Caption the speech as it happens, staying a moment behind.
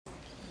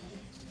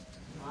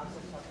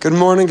Good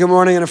morning, and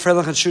a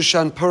Freilich and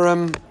Shushan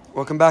Purim.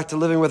 Welcome back to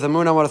Living with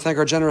Amunah. I want to thank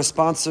our generous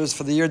sponsors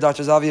for the year,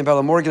 Dr. Zavi and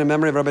Bella Morgan, in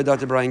memory of Rabbi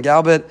Dr. Brian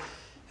Galbit,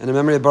 and in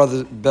memory of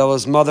Brother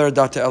Bella's mother,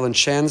 Dr. Ellen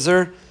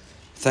Shanzer.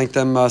 Thank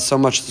them so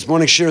much. This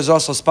morning's shir is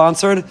also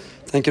sponsored.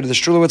 Thank you to the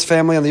Strulowitz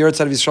family on the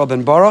Yurtzeit of Yisrael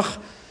Ben Baruch.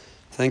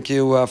 Thank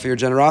you for your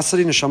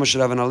generosity. Neshama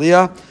should have an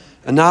aliyah.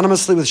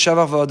 Anonymously with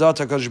Shevach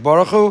V'Adat HaKadosh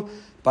Baruch Hu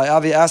by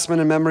Avi Asman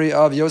in memory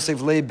of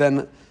Yosef Leib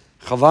Ben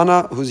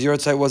Chavana, whose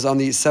Yurtzeit was on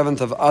the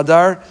 7th of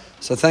Adar.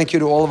 So thank you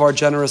to all of our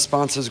generous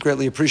sponsors.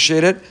 Greatly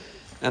appreciate it.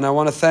 And I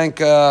want to thank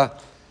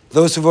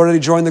those who've already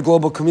joined the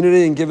global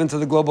community and given to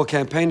the global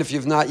campaign. If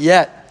you've not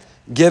yet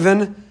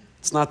given,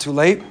 it's not too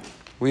late.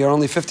 We are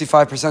only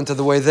 55% of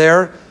the way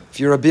there. If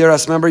you're a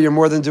BRS member, you're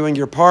more than doing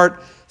your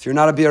part. If you're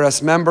not a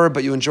BRS member,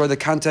 but you enjoy the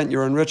content,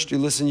 you're enriched, you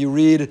listen, you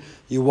read,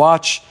 you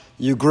watch,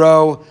 you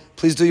grow,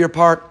 please do your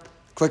part.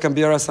 Click on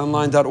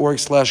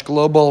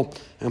brsonline.org/global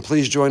and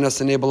please join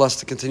us, enable us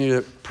to continue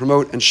to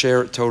promote and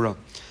share Torah.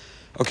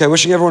 Okay,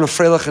 wishing everyone a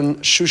Freilich and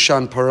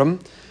Shushan Purim.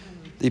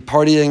 The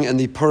partying and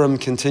the Purim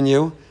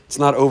continue. It's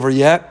not over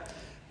yet.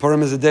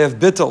 Purim is a day of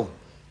bittul.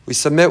 We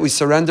submit, we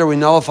surrender, we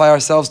nullify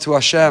ourselves to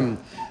Hashem.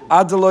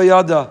 Ad lo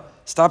yada.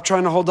 Stop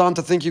trying to hold on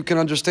to think you can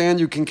understand,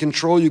 you can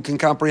control, you can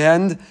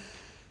comprehend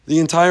the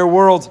entire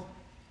world.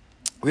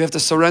 We have to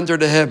surrender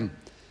to Him.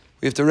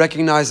 We have to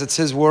recognize it's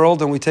His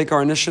world and we take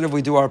our initiative,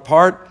 we do our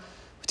part,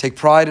 we take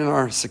pride in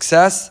our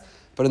success,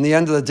 but in the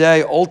end of the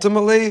day,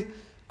 ultimately,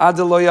 ad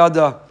lo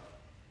yada,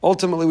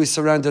 ultimately we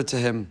surrender to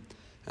Him.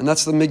 And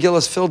that's what the Megillah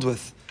is filled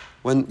with.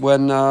 When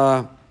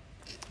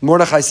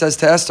Mordechai says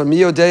to Esther, Mi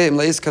yodeya im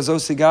leis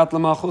kazos sigat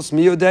l'malchus,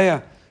 mi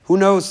yodeya, who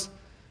knows?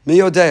 Mi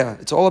yodeya.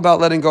 It's all about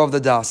letting go of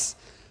the das.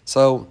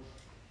 So,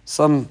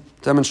 some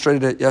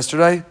demonstrated it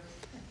yesterday,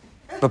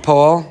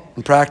 B'poel,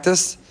 in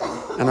practice,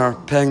 and are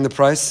paying the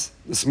price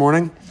this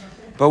morning.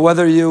 But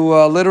whether you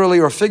literally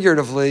or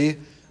figuratively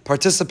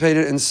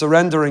participated in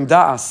surrendering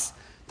das,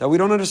 that we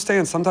don't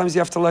understand, sometimes you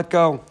have to let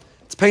go.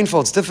 It's painful,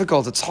 it's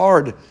difficult, it's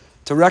hard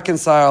to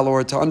reconcile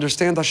or to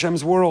understand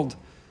Hashem's world.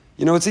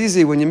 You know, it's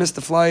easy when you missed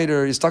the flight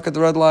or you're stuck at the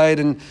red light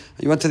and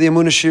you went to the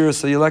Amunah Shir,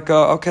 so you let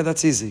go. Okay,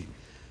 that's easy.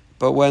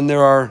 But when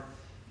there are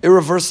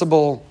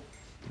irreversible,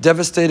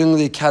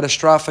 devastatingly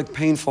catastrophic,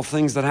 painful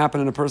things that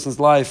happen in a person's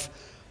life,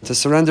 to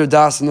surrender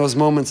das in those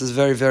moments is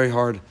very, very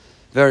hard.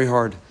 Very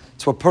hard.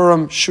 It's what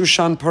Purim,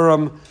 Shushan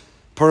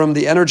Purim,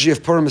 the energy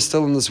of Purim is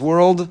still in this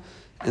world,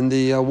 in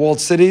the walled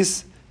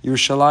cities,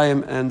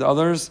 Yerushalayim and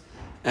others.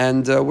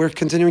 And we're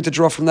continuing to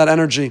draw from that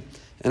energy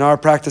in our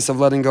practice of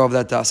letting go of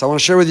that das. I want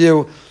to share with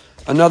you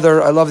I love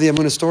the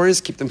Amunah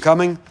stories. Keep them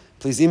coming.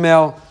 Please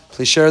email.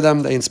 Please share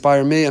them. They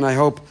inspire me, and I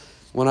hope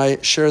when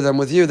I share them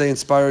with you, they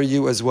inspire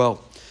you as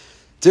well.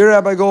 Dear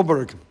Rabbi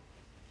Goldberg,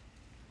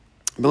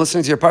 I've been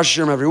listening to your Parsha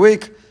Shirim every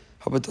week.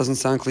 Hope it doesn't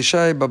sound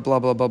cliche, but blah,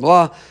 blah, blah,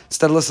 blah.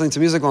 Instead of listening to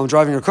music while I'm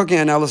driving or cooking,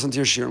 I now listen to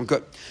your Shirim.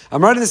 Good.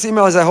 I'm writing this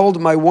email as I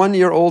hold my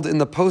 1-year-old in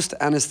the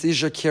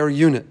post-anesthesia care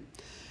unit.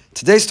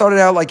 Today started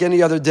out like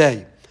any other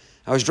day.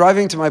 I was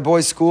driving to my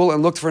boys' school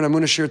and looked for an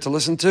Amunah Shir to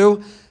listen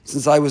to,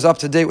 since I was up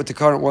to date with the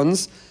current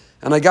ones,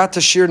 and I got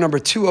to Shir number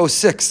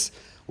 206,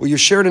 where you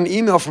shared an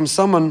email from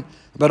someone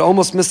about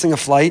almost missing a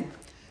flight.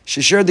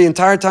 She shared the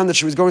entire time that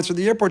she was going through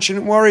the airport. She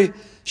didn't worry.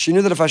 She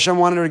knew that if Hashem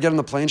wanted her to get on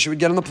the plane, she would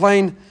get on the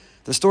plane.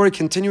 The story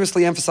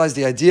continuously emphasized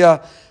the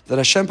idea that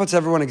Hashem puts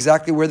everyone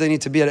exactly where they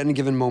need to be at any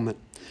given moment.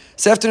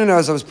 This afternoon,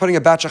 as I was putting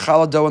a batch of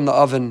challah dough in the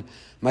oven,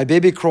 my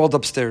baby crawled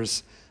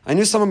upstairs. I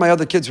knew some of my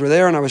other kids were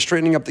there, and I was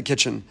straightening up the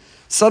kitchen.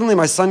 Suddenly,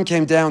 my son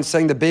came down,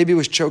 saying the baby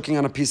was choking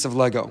on a piece of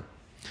Lego.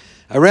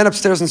 I ran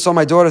upstairs and saw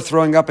my daughter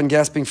throwing up and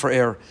gasping for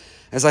air.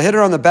 As I hit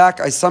her on the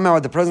back, I somehow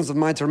had the presence of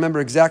mind to remember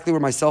exactly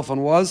where my cell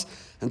phone was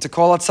and to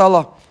call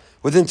Hatzalah.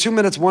 Within 2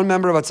 minutes, one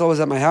member of Hatzalah was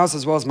at my house,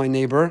 as well as my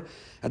neighbor.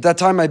 At that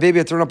time, my baby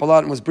had thrown up a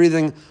lot and was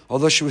breathing,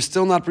 although she was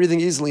still not breathing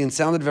easily and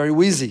sounded very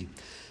wheezy.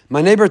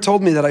 My neighbor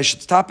told me that I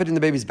should stop hitting the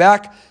baby's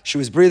back. She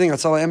was breathing.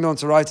 Hatzalah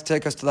ambulance arrived to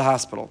take us to the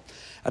hospital.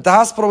 At the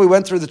hospital, we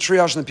went through the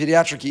triage in the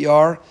pediatric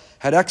ER,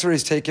 had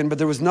x-rays taken, but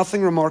there was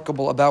nothing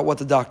remarkable about what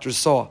the doctors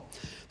saw.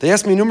 They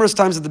asked me numerous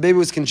times if the baby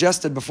was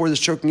congested before this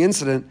choking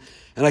incident,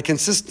 and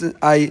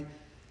I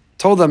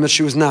told them that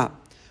she was not.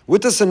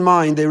 With this in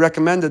mind, they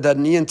recommended that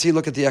an ENT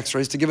look at the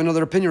x-rays to give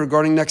another opinion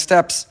regarding next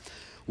steps.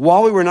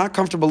 While we were not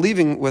comfortable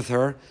leaving with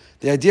her,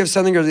 the idea of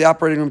sending her to the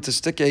operating room to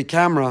stick a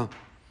camera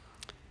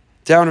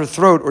down her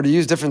throat or to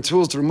use different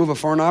tools to remove a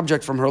foreign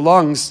object from her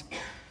lungs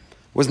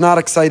was not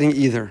exciting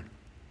either.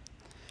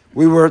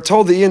 We were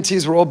told the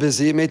ENTs were all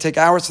busy. It may take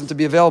hours for them to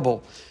be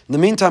available. In the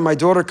meantime, my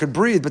daughter could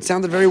breathe, but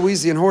sounded very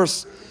wheezy and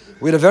hoarse.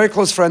 We had a very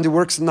close friend who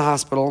works in the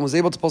hospital and was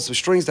able to pull some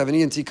strings to have an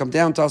ENT come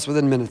down to us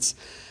within minutes.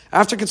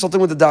 After consulting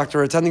with the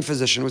doctor, attending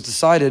physician, it was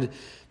decided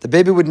the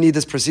baby would need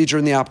this procedure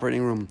in the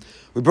operating room.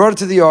 We brought it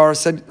to the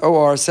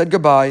OR, said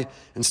goodbye,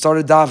 and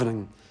started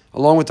davening,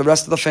 along with the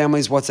rest of the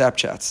family's WhatsApp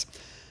chats.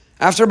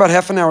 After about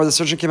half an hour, the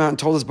surgeon came out and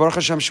told us, Baruch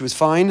Hashem, she was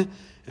fine,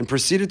 and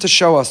proceeded to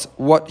show us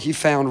what he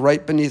found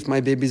right beneath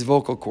my baby's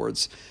vocal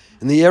cords.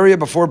 In the area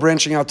before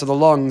branching out to the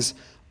lungs,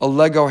 a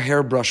Lego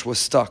hairbrush was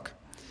stuck.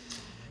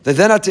 They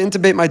then had to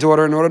intubate my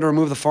daughter in order to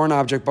remove the foreign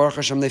object. Baruch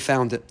Hashem, they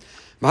found it.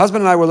 My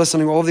husband and I were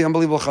listening to all of the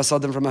unbelievable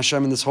chasadim from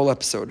Hashem in this whole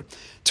episode.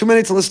 Too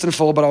many to list in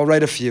full, but I'll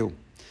write a few.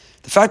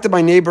 The fact that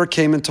my neighbor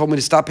came and told me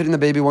to stop hitting the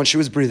baby once she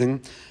was breathing.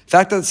 The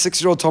fact that the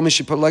 6-year-old told me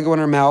she put Lego in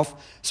her mouth,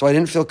 so I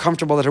didn't feel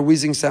comfortable that her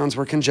wheezing sounds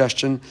were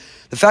congestion.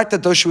 The fact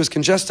that though she was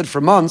congested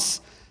for months,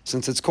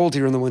 since it's cold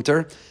here in the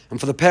winter, and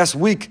for the past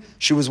week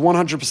she was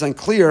 100%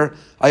 clear,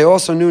 I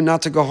also knew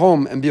not to go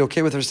home and be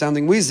okay with her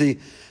sounding wheezy.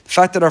 The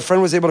fact that our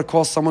friend was able to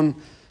call someone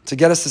to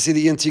get us to see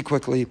the ENT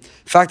quickly.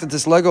 The fact that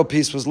this Lego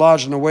piece was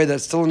lodged in a way that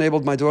still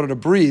enabled my daughter to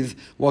breathe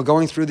while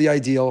going through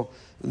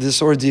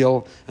this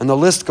ordeal, and the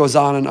list goes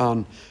on and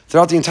on.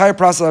 Throughout the entire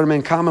process, I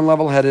remained calm and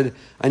level-headed.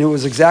 I knew it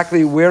was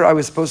exactly where I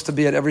was supposed to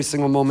be at every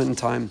single moment in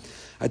time.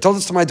 I told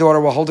this to my daughter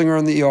while holding her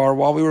in the ER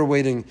while we were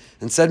waiting,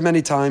 and said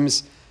many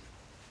times,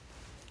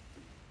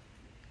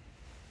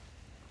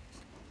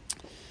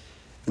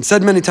 Ki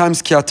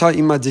ata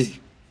imadi,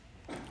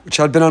 which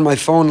had been on my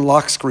phone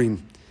lock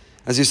screen.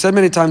 As you said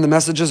many times, the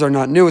messages are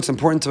not new. It's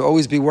important to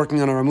always be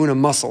working on our Amunah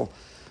muscle.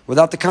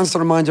 Without the constant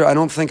reminder, I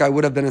don't think I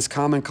would have been as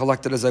calm and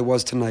collected as I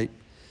was tonight.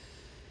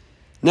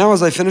 Now,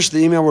 as I finish the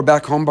email, we're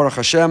back home, Baruch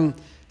Hashem.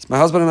 As my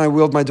husband and I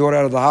wheeled my daughter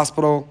out of the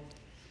hospital,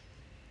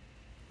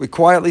 we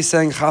quietly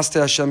sang Chaste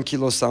Hashem Ki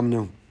Lo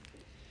Samnu.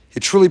 He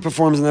truly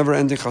performs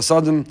never-ending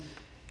chasadim.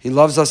 He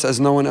loves us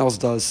as no one else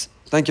does.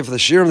 Thank you for the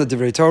shir and the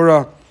Divrei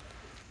Torah.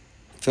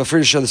 Feel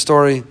free to share the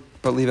story,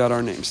 but leave out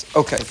our names.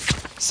 Okay,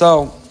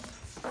 so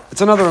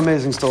it's another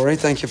amazing story.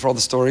 Thank you for all the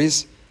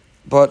stories.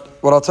 But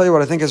what I'll tell you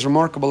what I think is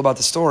remarkable about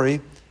the story,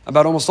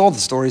 about almost all the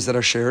stories that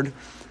are shared,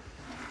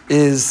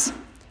 is,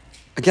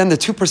 again, the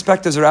two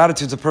perspectives or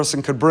attitudes a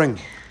person could bring.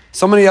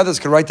 So many others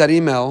could write that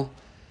email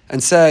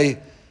and say,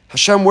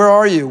 Hashem, where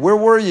are you? Where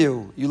were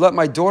you? You let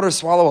my daughter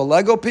swallow a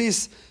Lego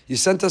piece? You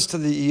sent us to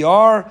the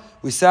ER.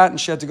 We sat and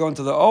she had to go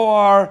into the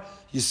OR.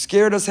 You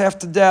scared us half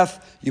to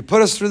death. You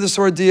put us through this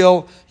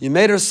ordeal. You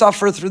made her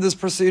suffer through this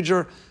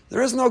procedure.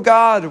 There is no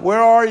God.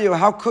 Where are you?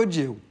 How could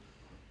you?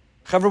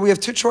 However, we have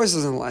two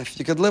choices in life.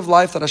 You could live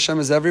life that Hashem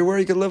is everywhere.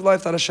 You could live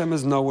life that Hashem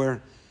is nowhere.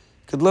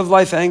 You could live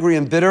life angry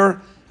and bitter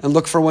and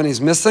look for when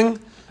He's missing.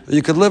 Or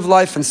you could live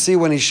life and see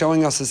when He's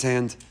showing us His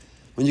hand,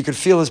 when you could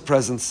feel His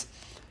presence.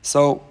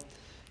 So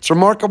it's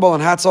remarkable,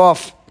 and hats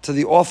off to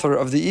the author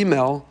of the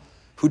email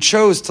who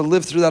chose to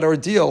live through that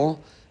ordeal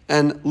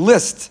and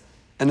list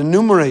and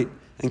enumerate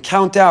and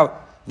count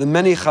out the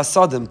many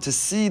chasadim, to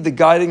see the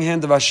guiding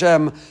hand of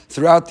Hashem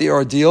throughout the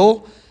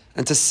ordeal,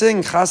 and to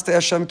sing Chaste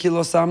Hashem Ki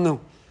Lo Samnu,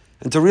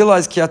 and to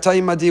realize Ki ata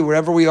imadi,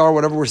 wherever we are,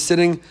 whatever we're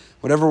sitting,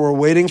 whatever we're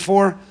waiting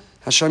for,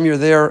 Hashem, you're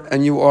there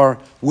and you are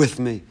with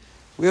me.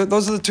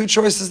 Those are the two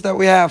choices that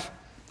we have.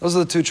 Those are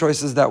the two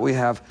choices that we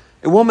have.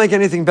 It won't make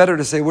anything better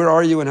to say, where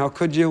are you and how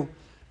could you?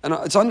 And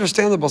it's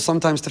understandable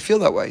sometimes to feel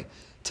that way,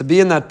 to be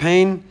in that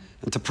pain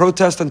and to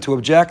protest and to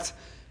object.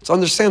 It's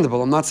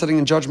understandable. I'm not sitting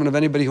in judgment of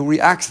anybody who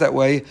reacts that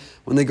way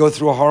when they go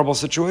through a horrible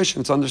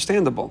situation. It's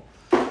understandable.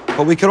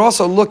 But we could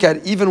also look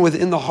at even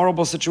within the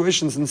horrible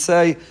situations and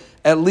say,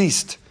 at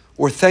least,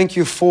 or thank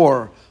you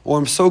for, or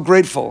I'm so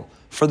grateful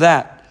for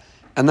that.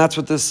 And that's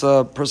what this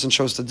person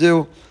chose to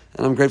do.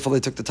 And I'm grateful they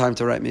took the time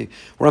to write me.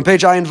 We're on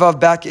page Ayin Vav,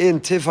 back in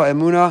Tiva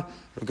Emunah,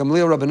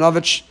 Gamliel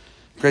Rabinovich,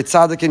 great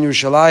tzaddik in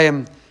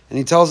Yerushalayim. And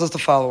he tells us the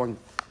following.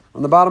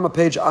 On the bottom of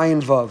page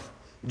Ayin Vav.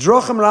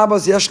 Drochem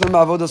rabos yeshnam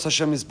avodas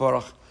Hashem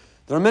yisbarach.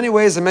 There are many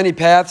ways and many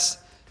paths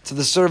to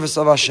the service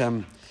of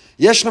Hashem.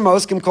 Yeshnam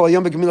ha'oskim kol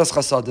hayom b'gemilas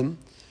chasadim.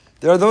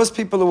 There are those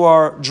people who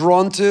are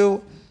drawn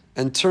to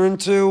and turn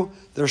to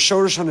their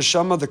shoresh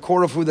haneshama, the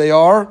core of who they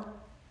are.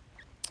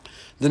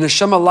 The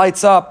neshama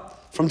lights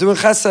up from doing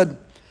chesed.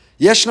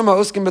 Yeshnam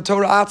ha'oskim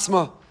b'torah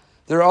atzma.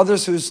 There are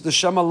others whose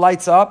neshama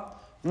lights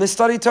up when they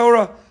study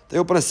Torah. They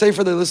open a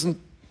sefer, they listen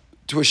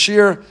to a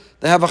shir,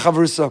 they have a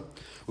chavrusa.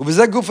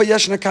 Uv'zeh gufa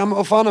yeshna kam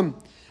ofanim.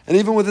 And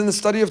even within the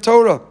study of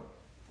Torah,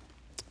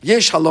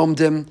 yesh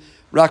halomdim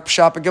rak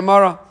pshat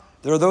gemara.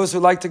 There are those who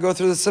like to go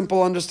through the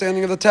simple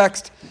understanding of the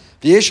text.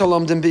 V'yesh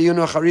halomdim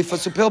be'iyunu charifa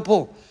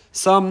supilpul.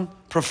 Some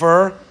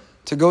prefer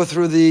to go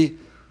through the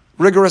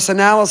rigorous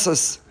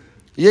analysis.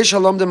 Yesh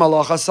halomdim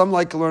halacha. Some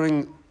like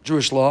learning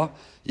Jewish law.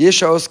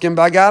 Yesh oskim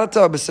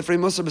b'agadata b'sifrei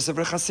Musa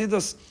b'sifrei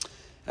Chasidus.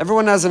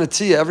 Everyone has an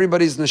atiyah.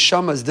 Everybody's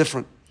neshama is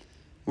different.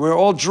 We're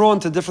all drawn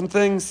to different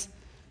things.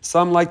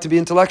 Some like to be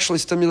intellectually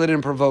stimulated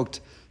and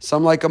provoked.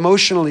 Some like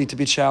emotionally to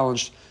be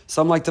challenged.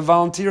 Some like to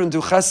volunteer and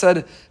do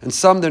chesed. And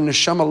some, their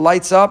neshama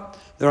lights up.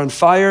 They're on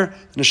fire.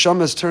 The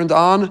neshama is turned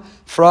on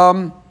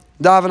from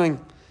davening.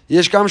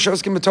 Yesh gam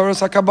she'oskim b'toras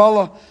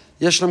ha'kabbalah.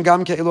 Yeshnam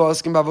gam ke'ilu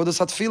oskim b'avodas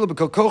hatfilah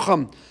b'kol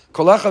kocham.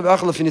 Kol echa v'echa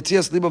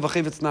lefinitiyas libo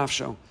v'chivitz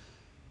nafsho.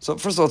 So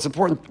first of all, it's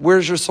important.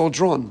 Where's your soul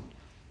drawn?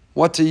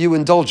 What do you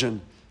indulge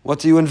in? What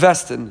do you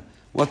invest in?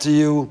 What do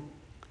you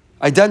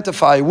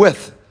identify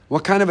with?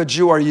 What kind of a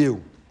Jew are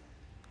you?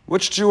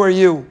 Which Jew are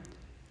you?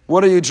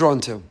 What are you drawn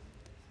to?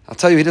 I'll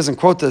tell you, he doesn't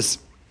quote this.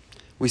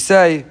 We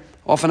say,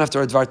 often after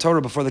a Dvar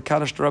Torah, before the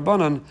Kaddish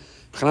D'Rabbanan,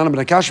 Chanan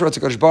ben Akashra to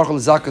Kadosh Baruch Hu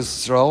l'zakas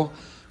Yisrael,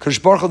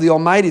 Kadosh Baruch Hu, the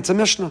Almighty, it's a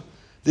Mishnah.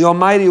 The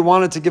Almighty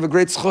wanted to give a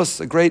great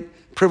schus, a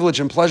great privilege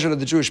and pleasure to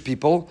the Jewish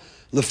people.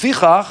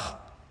 Lefichach,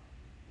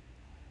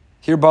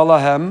 Hir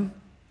Balahem,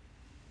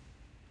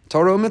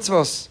 Torah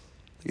u'mitzvos.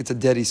 I think it's a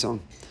Dedi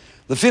song.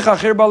 Lefichach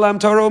Hir Balahem,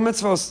 Torah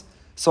u'mitzvos.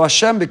 So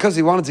Hashem, because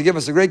He wanted to give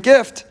us a great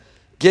gift,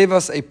 gave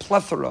us a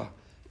plethora,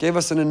 gave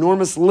us an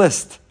enormous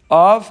list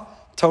of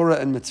Torah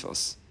and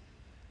mitzvos.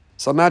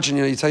 So imagine,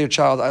 you tell your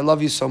child, I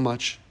love you so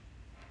much.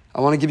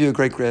 I want to give you a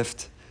great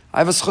gift. I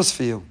have a schus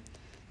for you. And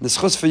the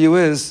schus for you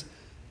is,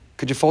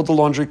 could you fold the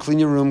laundry, clean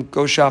your room,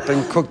 go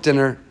shopping, cook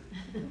dinner?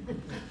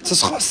 It's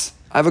a schus.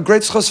 I have a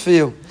great schus for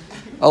you.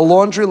 A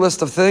laundry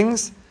list of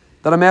things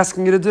that I'm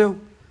asking you to do.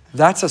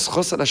 That's a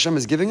schus that Hashem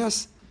is giving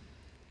us.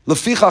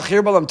 Lefichach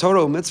hir balam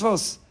Torah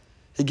u'mitzvos.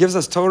 He gives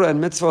us Torah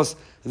and mitzvos.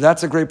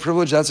 That's a great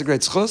privilege. That's a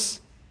great schus.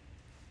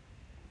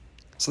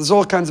 So there's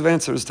all kinds of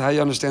answers to how you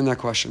understand that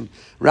question.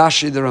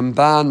 Rashi, the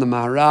Ramban, the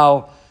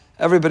Maharal,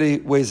 everybody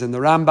weighs in. The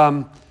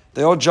Rambam,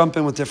 they all jump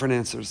in with different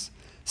answers.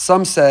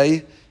 Some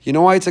say, you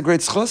know why it's a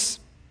great schus?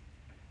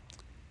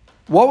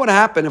 What would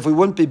happen if we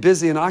wouldn't be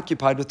busy and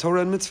occupied with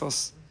Torah and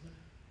mitzvos?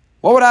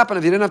 What would happen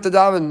if you didn't have to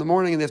daven in the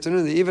morning, in the afternoon,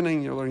 in the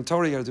evening? You're learning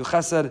Torah, you got to do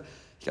chesed,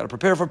 you got to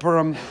prepare for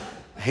Purim.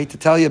 I hate to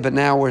tell you, but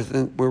now we're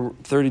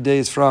 30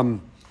 days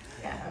from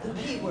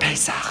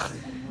Pesach.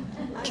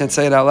 Can't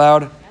say it out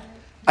loud.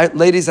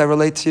 Ladies, I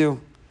relate to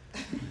you.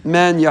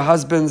 Men, your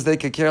husbands, they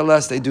could care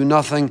less. They do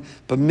nothing.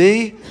 But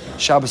me,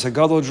 Shabbos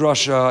HaGadol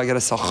drasha, I got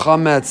to sell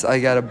chametz, I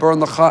got to burn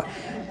the chat.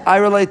 I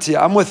relate to you.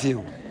 I'm with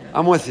you.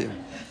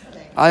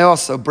 I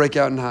also break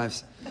out in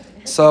hives.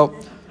 So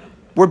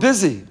we're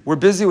busy. We're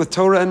busy with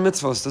Torah and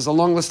mitzvos. There's a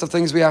long list of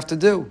things we have to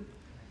do.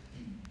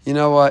 In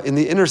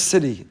the inner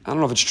city, I don't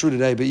know if it's true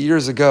today, but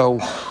years ago,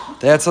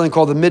 they had something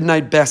called the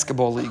Midnight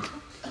Basketball League.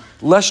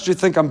 Lest you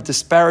think I'm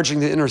disparaging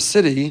the inner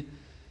city,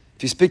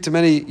 if you speak to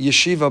many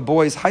yeshiva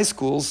boys' high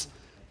schools,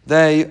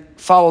 they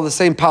follow the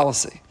same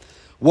policy.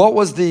 What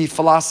was the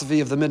philosophy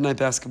of the Midnight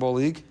Basketball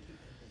League?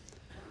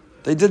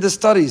 They did the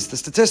studies, the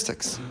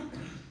statistics.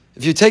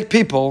 If you take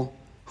people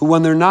who,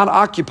 when they're not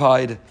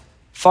occupied,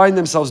 find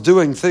themselves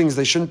doing things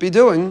they shouldn't be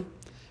doing,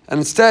 and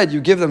instead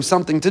you give them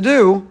something to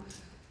do,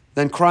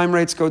 then crime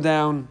rates go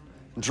down,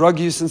 drug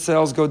use and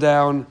sales go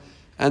down,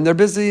 and they're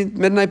busy.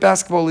 Midnight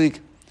Basketball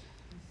League.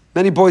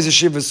 Many boys'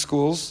 yeshiva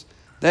schools,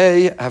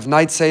 they have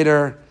night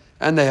seder,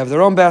 and they have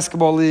their own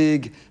basketball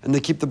league, and they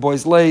keep the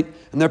boys late.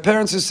 And their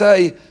parents who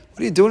say, what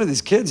are you doing to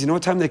these kids? You know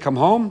what time they come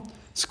home?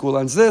 School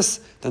ends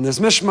this, then there's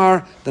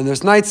mishmar, then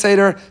there's night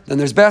seder, then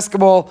there's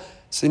basketball.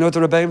 So you know what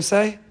the Rebbeim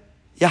say?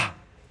 Yeah,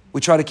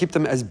 we try to keep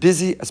them as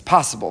busy as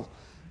possible.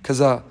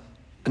 Because an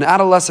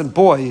adolescent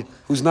boy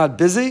who's not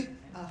busy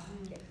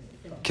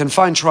can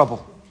find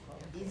trouble.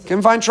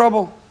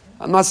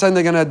 I'm not saying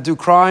they're going to do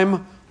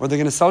crime or they're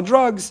going to sell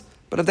drugs,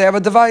 but if they have a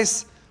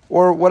device,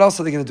 or what else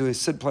are they going to do? Is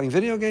sit playing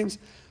video games?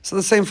 So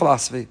the same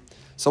philosophy.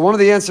 So one of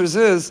the answers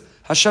is,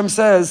 Hashem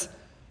says,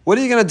 what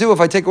are you going to do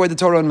if I take away the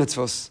Torah and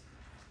mitzvos?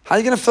 How are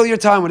you going to fill your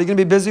time? What are you going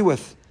to be busy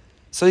with?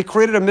 So He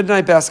created a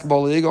midnight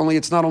basketball league, only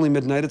it's not only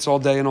midnight, it's all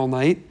day and all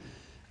night.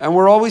 And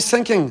we're always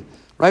thinking,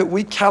 right?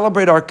 We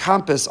calibrate our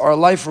compass. Our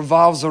life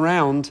revolves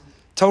around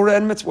Torah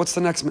and mitzvah. What's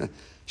the next?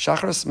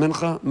 Shachris,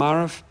 Mincha,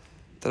 Marav?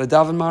 Did I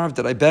daven Marav?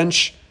 Did I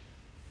bench?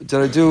 Did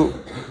I do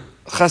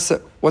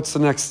chesed? What's the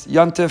next?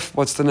 Yantif?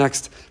 What's the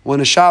next? When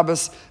is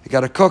Shabbos? I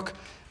got to cook.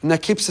 And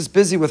that keeps us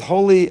busy with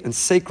holy and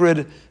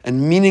sacred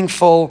and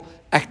meaningful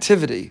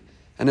activity.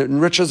 And it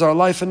enriches our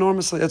life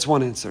enormously. That's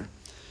one answer.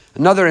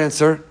 Another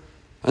answer.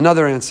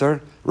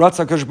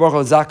 Ratza Kosh Baruch Hu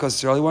Zakos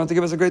Yisrael. He wanted to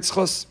give us a great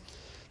schus.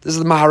 This is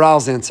the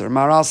Maharal's answer.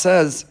 Maharal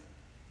says,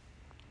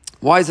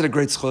 why is it a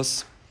great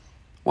schus?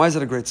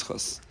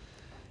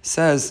 He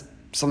says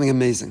something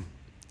amazing.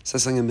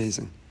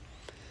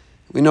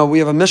 We know we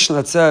have a Mishnah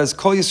that says,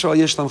 Kol Yisrael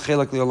Yishlam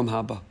Chelak Li'olam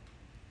Haba.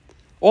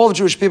 All the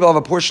Jewish people have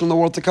a portion in the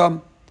world to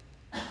come.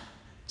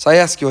 So I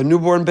ask you, a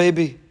newborn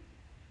baby,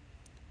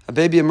 a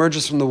baby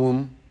emerges from the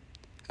womb,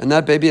 and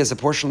that baby has a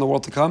portion of the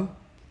world to come.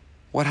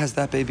 What has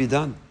that baby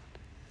done?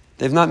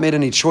 They've not made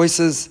any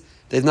choices.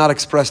 They've not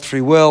expressed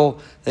free will.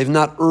 They've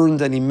not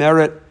earned any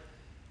merit.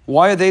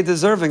 Why are they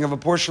deserving of a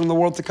portion of the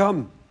world to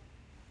come?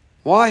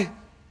 Why?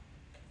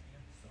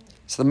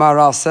 So the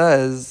Maharal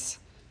says,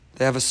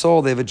 they have a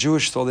soul, they have a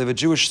Jewish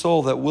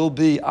soul, that will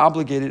be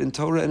obligated in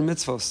Torah and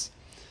mitzvos.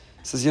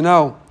 He says,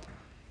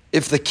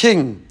 if the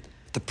king,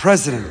 the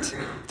president,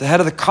 the head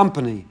of the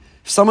company,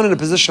 if someone in a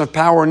position of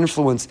power and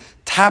influence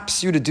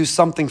taps you to do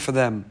something for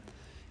them,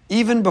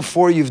 even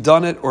before you've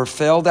done it or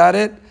failed at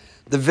it,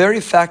 the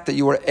very fact that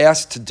you were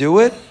asked to do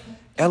it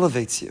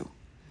elevates you.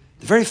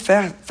 The very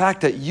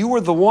fact that you were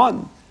the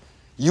one,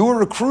 you were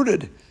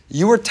recruited,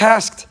 you were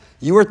tasked,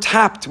 you were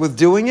tapped with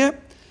doing it,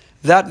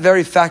 that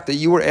very fact that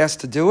you were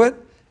asked to do it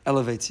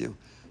elevates you.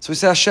 So we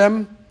say,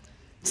 Hashem,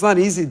 it's not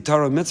easy to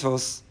Torah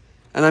mitzvos,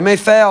 and I may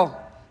fail,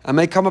 I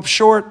may come up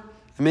short,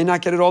 I may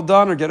not get it all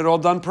done or get it all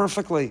done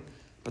perfectly.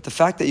 But the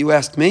fact that you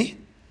asked me,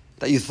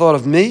 that you thought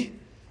of me,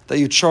 that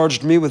you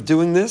charged me with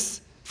doing this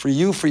for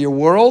you, for your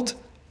world,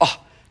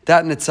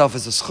 that in itself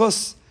is a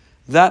schus.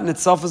 That in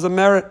itself is a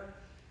merit.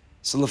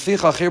 So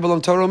lefichach hir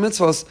b'lam Torah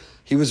mitzvos,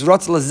 he was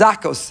ratz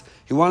lezakos.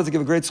 He wanted to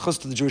give a great schus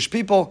to the Jewish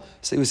people,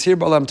 so he was here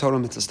b'olam Torah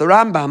mitzvahs. The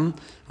Rambam,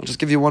 I'll just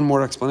give you one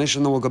more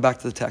explanation, then we'll go back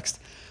to the text.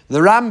 The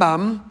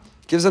Rambam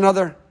gives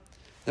another.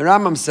 The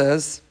Rambam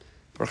says,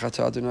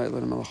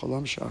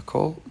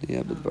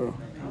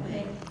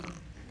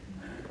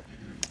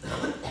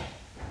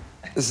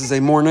 this is a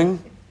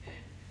morning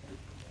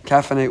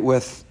caffeinate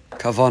with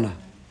kavana.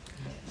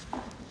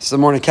 This is a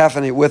morning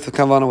caffeinate with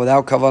kavana,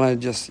 without kavana,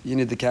 just you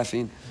need the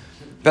caffeine.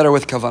 Better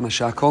with kavana.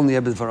 Shakol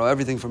niyeh b'dvaro.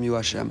 Everything from you,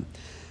 Hashem.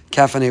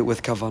 Caffeinate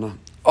with kavana.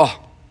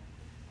 Oh.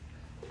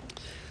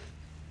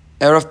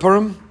 Erev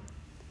Purim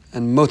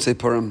and Motzei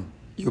Purim,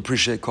 you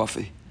appreciate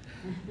coffee.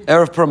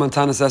 Erev Purim on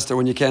Tanis Esther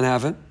when you can't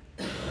have it.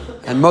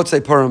 And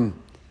Motzei Purim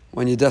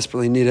when you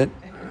desperately need it.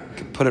 You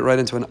can put it right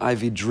into an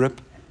IV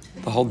drip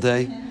the whole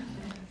day.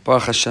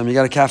 Baruch Hashem, you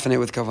got to caffeinate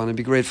with kavanah.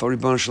 Be grateful.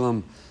 Ribbon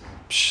Shalom.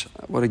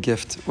 What a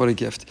gift. What a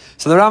gift.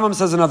 So the Rambam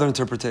says another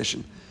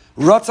interpretation.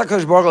 Ratza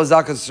Kosh Baruch Hu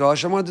Zakas Yisrael.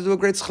 Hashem wanted to do a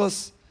great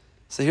schus.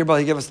 So hereby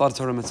he gave us a lot of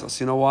Torah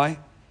mitzvahs. You know why?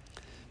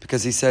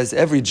 Because he says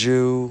every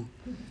Jew,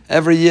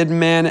 every Yid,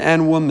 man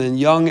and woman,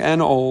 young and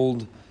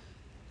old,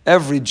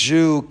 every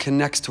Jew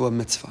connects to a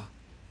mitzvah.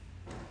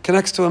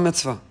 Connects to a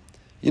mitzvah.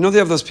 You know they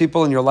have those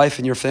people in your life,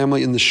 in your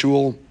family, in the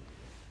shul?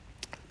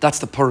 That's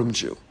the Purim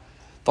Jew.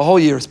 The whole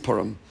year is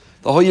Purim.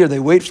 The whole year they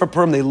wait for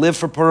Purim, they live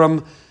for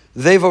Purim.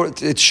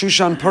 It's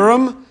Shushan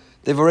Purim.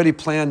 They've already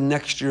planned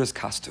next year's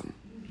costume,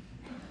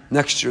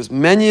 next year's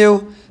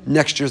menu,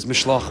 next year's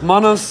Mishloach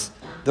Manos.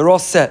 They're all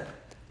set.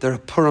 They're a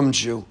Purim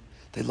Jew.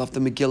 They love the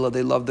Megillah,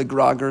 they love the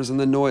Grogers and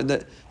the Noy.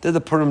 They're the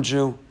Purim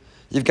Jew.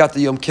 You've got the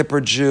Yom Kippur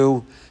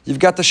Jew. You've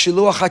got the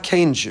Shiluach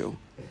HaKain Jew.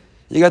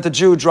 You got the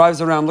Jew who drives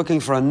around looking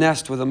for a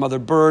nest with a mother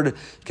bird,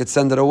 could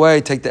send it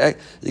away, take the egg.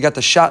 You got the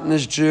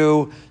Shatnez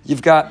Jew.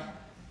 You've got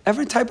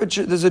every type of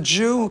Jew. There's a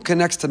Jew who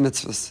connects to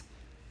mitzvahs.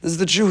 This is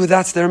the Jew who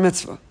that's their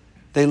mitzvah.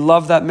 They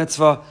love that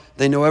mitzvah.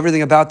 They know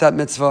everything about that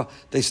mitzvah.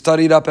 They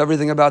studied up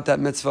everything about that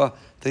mitzvah.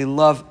 They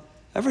love,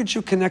 every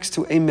Jew connects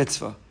to a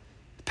mitzvah.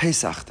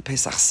 Pesach, the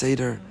Pesach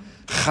Seder,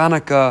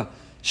 Chanukah,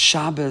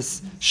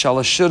 Shabbos,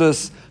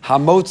 Shalashudas,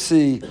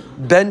 Hamotzi,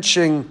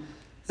 benching.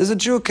 There's a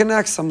Jew who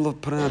connects. Some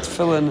putting on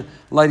tefillin,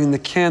 lighting the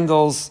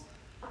candles.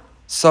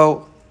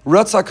 So,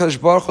 Ratzah Kadosh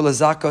Baruch Hu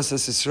Lezakos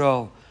Es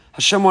Yisrael.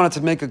 Hashem wanted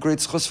to make a great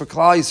schus for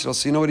Klal Yisrael.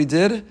 So you know what he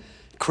did?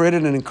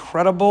 Created an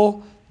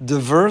incredible,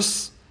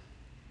 diverse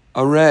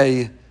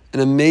array, an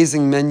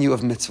amazing menu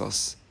of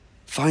mitzvahs.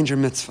 Find your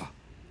mitzvah.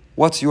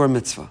 What's your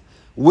mitzvah?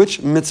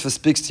 Which mitzvah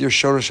speaks to your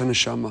shorosh and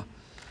neshama?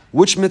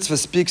 Which mitzvah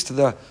speaks to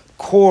the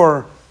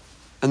core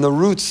and the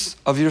roots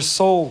of your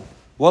soul?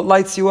 What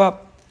lights you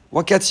up?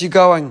 What gets you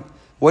going?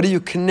 What do you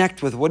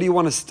connect with? What do you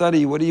want to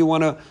study? What do you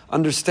want to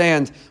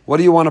understand? What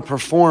do you want to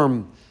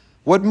perform?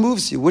 What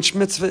moves you? Which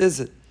mitzvah is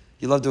it?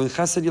 You love doing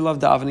chesed, you love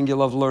davening, you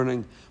love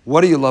learning.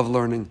 What do you love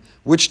learning?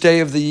 Which day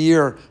of the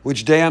year?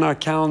 Which day on our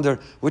calendar?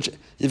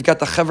 You've got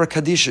the Chevra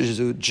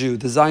Kadisha Jew,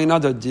 the Zayin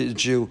Adar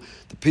Jew,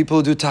 the people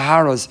who do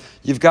Taharas.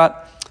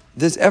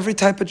 There's every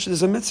type of Jew,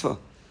 there's a mitzvah.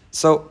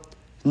 So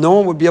no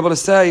one would be able to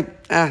say,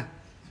 I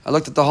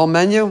looked at the whole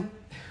menu,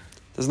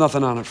 there's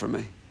nothing on it for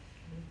me.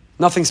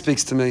 Nothing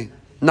speaks to me.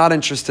 Not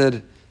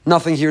interested.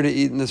 Nothing here to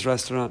eat in this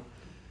restaurant.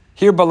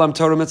 Here, Balam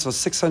Torah Mitzvah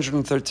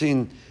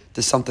 613,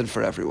 there's something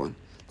for everyone.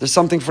 There's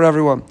something for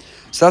everyone.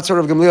 So that's what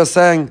Rav Gamliel is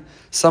saying.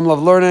 Some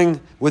love learning.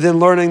 Within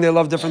learning, they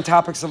love different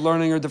topics of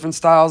learning or different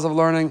styles of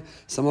learning.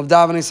 Some love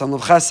davening, some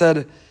love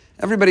chesed.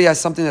 Everybody has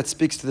something that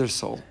speaks to their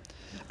soul.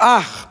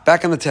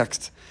 Back in the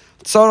text.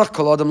 Tzorach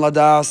kol adam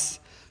ladas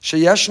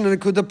sheyesh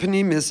nekuda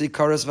pnimis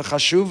ikaras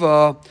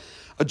v'chashuva.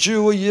 A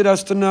Jew, a Yid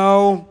has to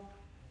know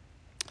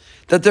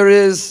that there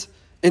is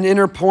an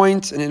inner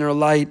point, an inner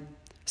light,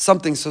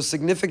 something so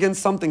significant,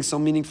 something so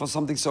meaningful,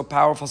 something so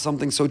powerful,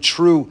 something so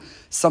true,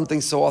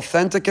 something so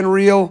authentic and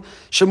real,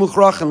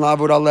 shemuchrach and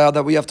lavud aleh,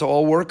 that we have to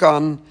all work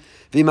on.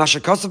 It's what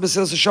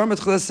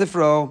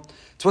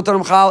the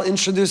Ramchal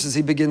introduces.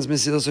 He begins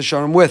Mesilas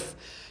Yesharim with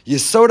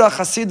Yesoda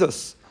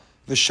Chasidus,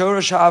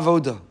 V'shorash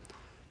ha'avoda,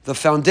 the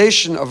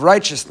foundation of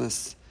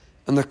righteousness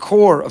and the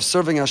core of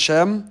serving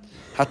Hashem,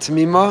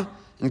 Hatmima,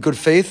 in good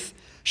faith.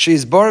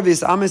 She's bar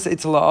v'is amis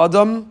etla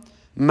adam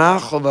ma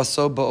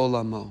chovaso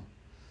ba'olamo.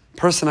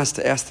 Person has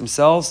to ask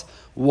themselves,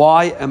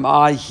 why am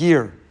I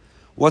here?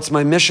 What's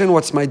my mission?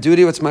 What's my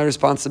duty? What's my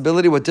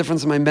responsibility? What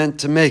difference am I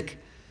meant to make?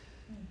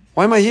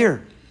 Why am I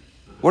here?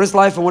 What is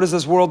life and what is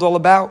this world all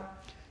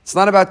about? It's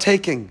not about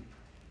taking.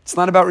 It's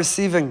not about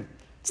receiving.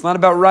 It's not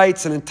about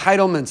rights and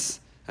entitlements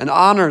and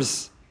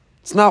honors.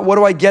 It's not, what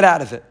do I get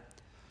out of it?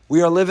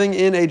 We are living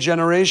in a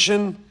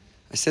generation,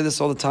 I say this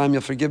all the time,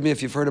 you'll forgive me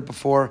if you've heard it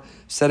before,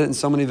 I've said it in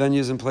so many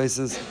venues and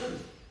places.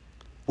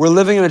 We're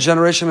living in a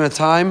generation and a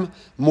time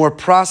more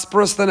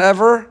prosperous than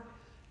ever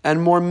and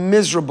more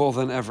miserable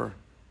than ever.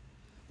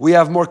 We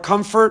have more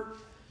comfort,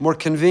 more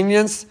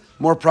convenience,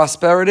 more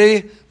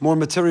prosperity, more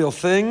material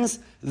things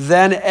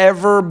than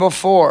ever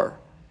before.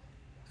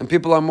 And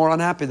people are more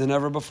unhappy than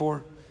ever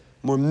before.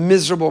 More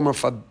miserable, more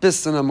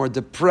fabissina, more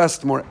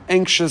depressed, more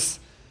anxious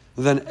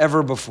than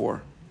ever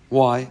before.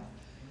 Why?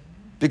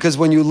 Because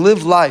when you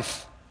live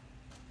life,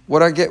 what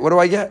do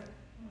I get?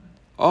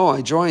 Oh,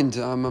 I joined.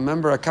 I'm a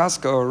member at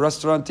Costco or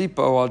Restaurant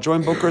Depot. I'll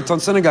join Boca Raton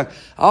Synagogue.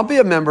 I'll be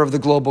a member of the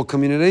global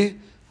community.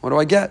 What do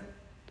I get?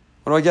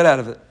 What do I get out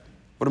of it?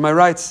 What are my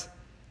rights?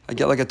 I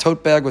get like a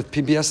tote bag with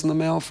PBS in the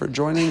mail for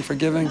joining, for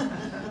giving.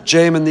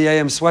 JM in the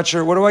AM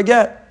sweatshirt. What do I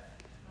get?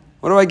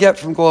 What do I get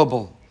from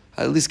global?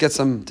 I at least get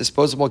some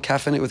disposable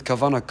caffeinated with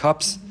Kavana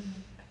cups.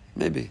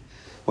 Maybe.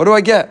 What do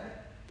I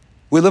get?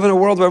 We live in a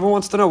world where everyone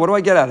wants to know, what do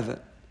I get out of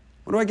it?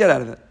 What do I get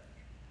out of it?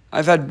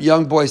 I've had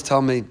young boys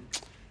tell me,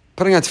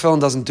 putting on tefillin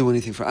doesn't do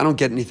anything I don't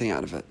get anything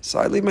out of it. So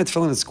I leave my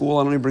tefillin at school.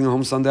 I don't even bring them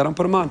home Sunday. I don't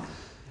put them on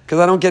because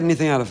I don't get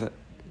anything out of it.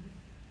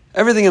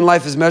 Everything in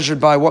life is measured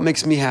by what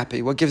makes me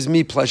happy, what gives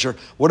me pleasure,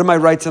 what are my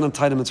rights and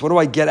entitlements, what do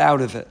I get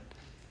out of it?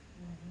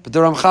 But the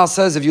Ramchal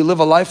says if you live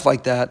a life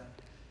like that,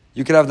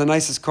 you could have the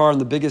nicest car and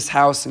the biggest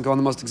house and go on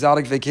the most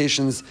exotic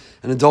vacations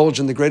and indulge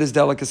in the greatest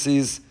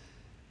delicacies.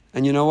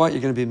 And you know what?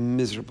 You're going to be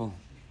miserable.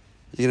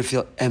 You're going to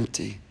feel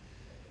empty.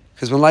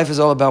 Because when life is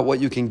all about what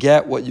you can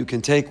get, what you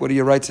can take, what are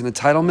your rights and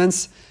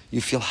entitlements,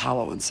 you feel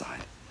hollow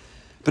inside.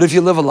 But if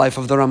you live a life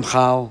of the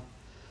Ramchal,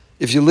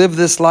 if you live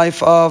this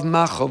life of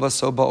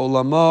Machovaso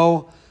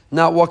ba'olamo,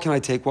 not what can I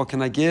take, what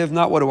can I give,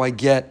 not what do I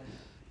get,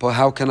 but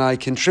how can I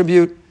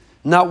contribute,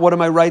 not what are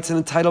my rights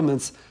and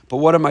entitlements, but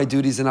what are my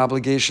duties and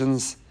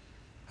obligations.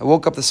 I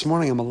woke up this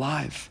morning, I'm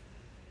alive.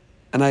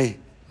 And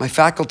my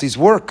faculties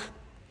work.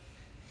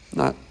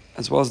 Not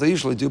as well as they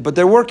usually do, but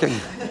they're working.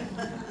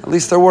 At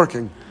least they're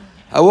working.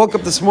 I woke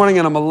up this morning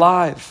and I'm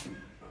alive.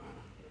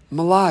 I'm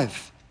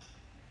alive.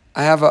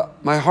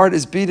 My heart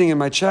is beating in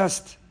my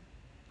chest.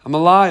 I'm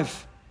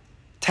alive.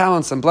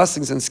 Talents and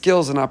blessings and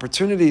skills and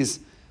opportunities.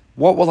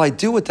 What will I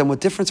do with them? What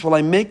difference will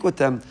I make with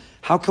them?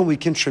 How can we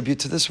contribute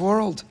to this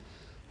world?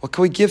 What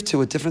can we give to?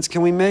 What difference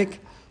can we make?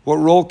 What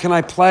role can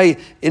I play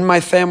in my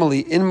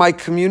family, in my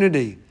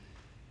community,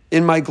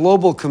 in my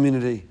global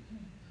community?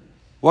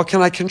 What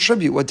can I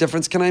contribute? What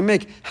difference can I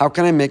make? How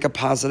can I make a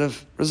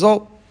positive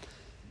result?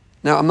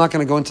 Now, I'm not going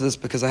to go into this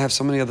because I have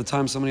so many other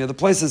times, so many other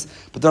places,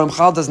 but the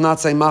Ramchal does not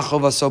say, Ma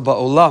chovaso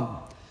ba'olam.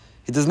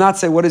 He does not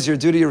say, what is your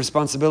duty or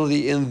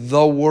responsibility in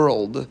the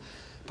world?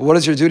 But what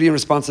is your duty and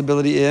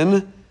responsibility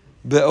in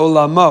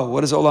be'olamo?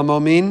 What does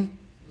olamo mean?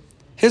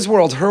 His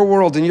world, her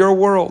world, and your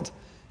world.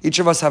 Each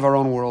of us have our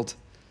own world.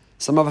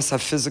 Some of us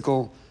have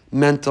physical,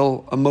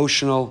 mental,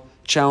 emotional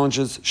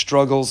challenges,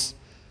 struggles.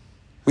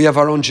 We have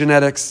our own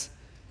genetics.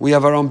 We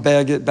have our own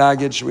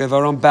baggage. We have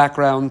our own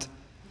background.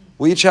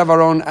 We each have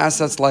our own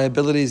assets,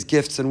 liabilities,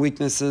 gifts, and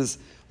weaknesses.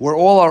 We're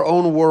all our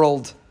own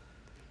world.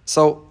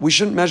 So we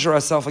shouldn't measure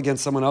ourselves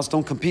against someone else.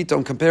 Don't compete,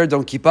 don't compare,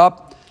 don't keep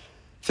up.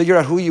 Figure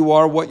out who you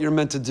are, what you're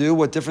meant to do,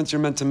 what difference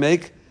you're meant to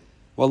make,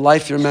 what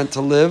life you're meant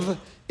to live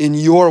in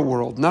your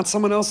world, not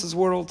someone else's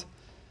world.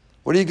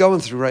 What are you going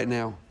through right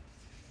now?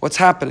 What's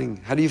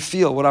happening? How do you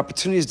feel? What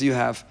opportunities do you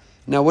have?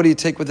 Now, what do you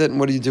take with it and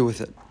what do you do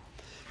with it?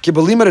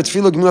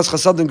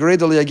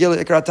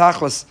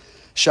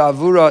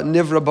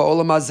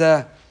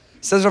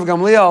 Says Rav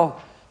Gamliel,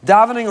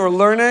 davening or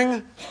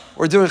learning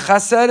or doing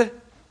chesed,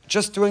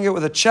 just doing it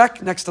with a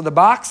check next to the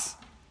box,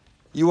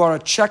 you are a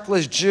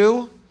checklist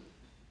Jew,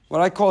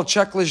 what I call a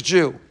checklist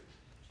Jew,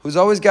 who's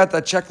always got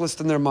that checklist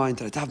in their mind.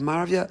 Did I daven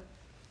Marav yet?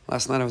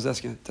 Last night I was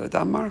asking, did I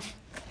daven Marav?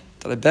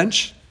 Did I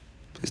bench?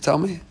 Please tell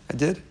me. I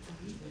did.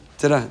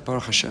 Did I?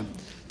 Baruch Hashem.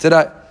 Did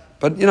I?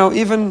 But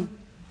even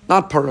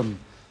not Purim.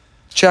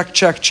 Check,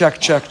 check, check,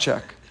 check,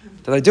 check.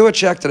 Did I do a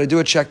check? Did I do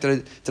a check? Did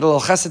a little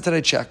chesed today?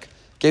 Check.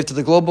 Gave to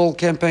the global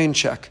campaign?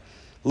 Check.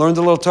 Learned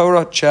a little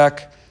Torah?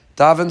 Check.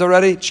 Davened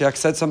already? Check.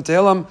 Said some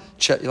Tehillim?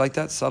 Check. You like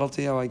that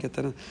subtlety? How I get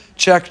that in?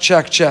 Check,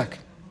 check, check.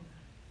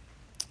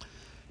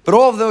 But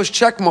all of those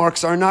check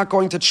marks are not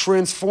going to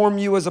transform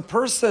you as a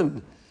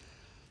person.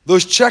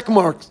 Those check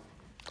marks,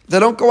 they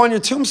don't go on your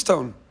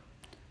tombstone.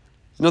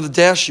 You know the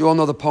Dash? You all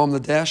know the poem, The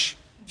Dash?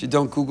 If you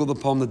don't, Google the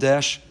poem, The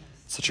Dash.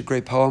 It's such a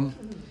great poem.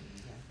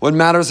 What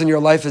matters in your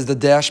life is the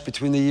dash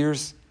between the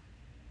years.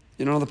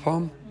 You know the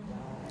poem?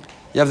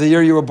 You have the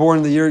year you were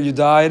born, the year you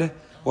died.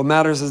 What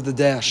matters is the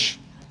dash.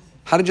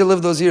 How did you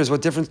live those years?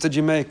 What difference did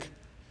you make?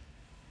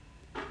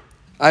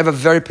 I have a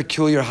very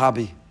peculiar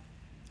hobby.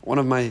 One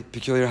of my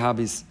peculiar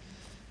hobbies.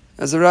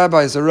 As a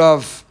rabbi, as a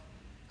rav,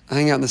 I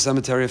hang out in the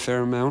cemetery a fair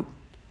amount.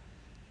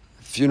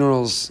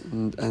 Funerals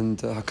and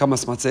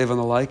hakamas matzeva and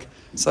the like.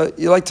 So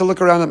you like to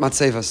look around at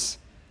matzevas,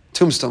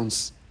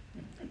 tombstones.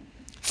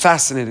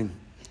 Fascinating.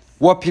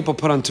 What people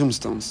put on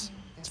tombstones.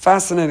 It's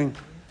fascinating.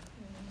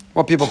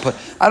 What people put.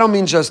 I don't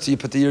mean just you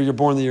put the year you're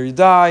born, the year you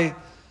die.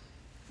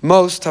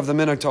 Most have the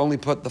minhag to only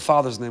put the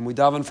father's name. We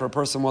daven for a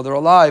person while they're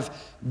alive,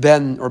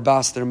 Ben or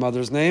Bas, their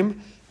mother's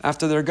name.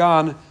 After they're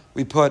gone,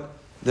 we put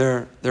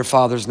their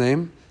father's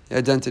name. The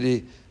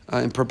identity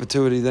in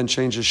perpetuity then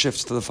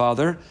shifts to the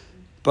father.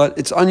 But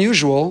it's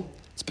unusual.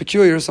 It's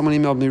peculiar. Someone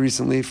emailed me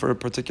recently for a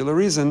particular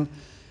reason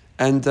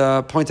and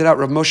pointed out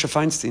Rav Moshe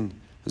Feinstein,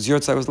 whose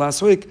yahrzeit was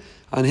last week.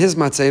 On his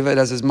matzeva, it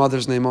has his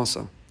mother's name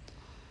also.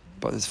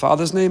 But his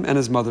father's name and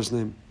his mother's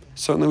name.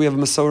 Certainly we have a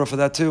Masorah for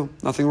that too.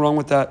 Nothing wrong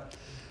with that.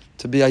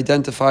 To be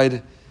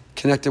identified,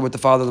 connected with the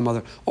father and the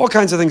mother. All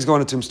kinds of things go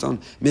on a tombstone.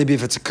 Maybe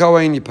if it's a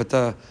Kohen, you put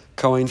the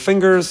Kohen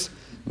fingers,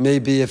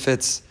 maybe if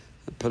it's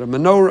put a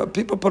menorah,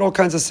 people put all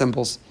kinds of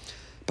symbols.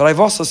 But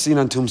I've also seen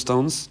on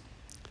tombstones,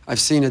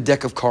 I've seen a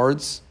deck of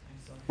cards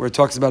where it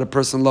talks about a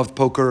person loved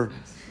poker,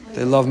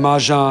 they love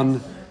mahjong,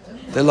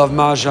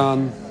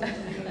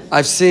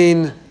 I've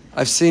seen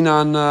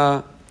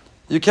on,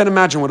 you can't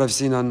imagine what I've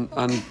seen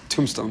on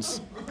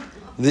tombstones.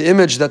 The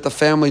image that the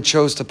family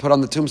chose to put on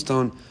the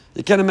tombstone,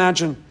 you can't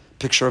imagine.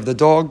 Picture of the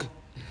dog,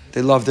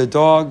 they love their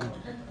dog,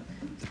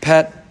 the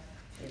pet.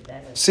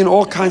 I've seen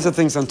all kinds of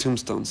things on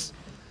tombstones.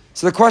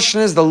 So the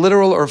question is, the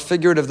literal or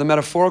figurative, the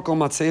metaphorical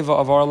matzeva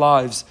of our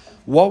lives,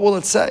 what will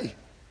it say?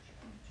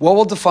 What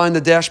will define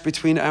the dash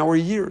between our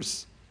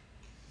years?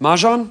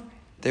 Mahjong?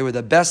 They were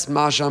the best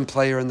mahjong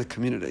player in the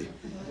community.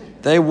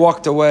 They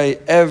walked away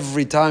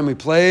every time we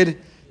played,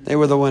 they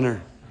were the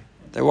winner.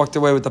 They walked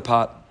away with the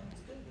pot.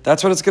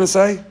 That's what it's going to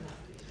say?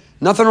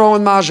 Nothing wrong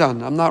with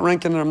mahjong. I'm not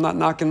ranking it, I'm not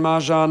knocking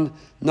mahjong.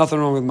 Nothing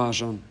wrong with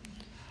mahjong.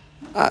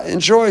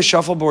 Enjoy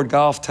shuffleboard,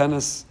 golf,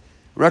 tennis,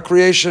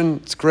 recreation,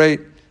 it's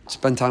great.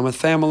 Spend time with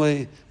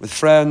family, with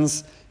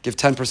friends. Give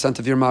 10%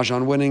 of your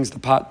mahjong winnings. The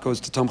pot goes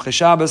to Tomchei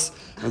Shabbos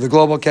or the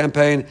global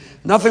campaign.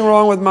 Nothing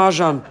wrong with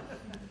mahjong.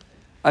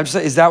 I'm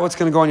saying, is that what's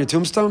going to go on your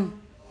tombstone?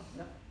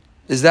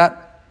 Is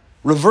that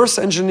reverse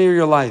engineer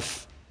your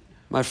life?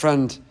 My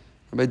friend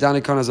Rabbi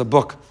Danny Cohn has a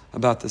book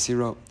about this. He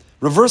wrote,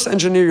 reverse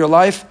engineer your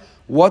life.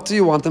 What do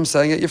you want them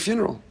saying at your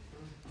funeral?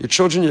 Your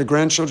children, your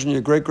grandchildren,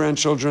 your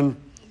great-grandchildren,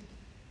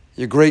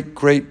 your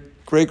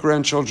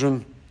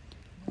great-great-great-grandchildren.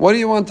 What do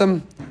you want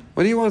them?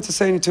 What do you want to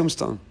say in your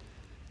tombstone?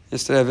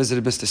 Yesterday I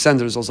visited Mr.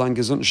 Senders, all sein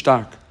gesund und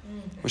stark.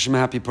 Wish him a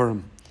happy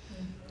Purim.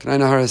 Can I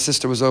know her? His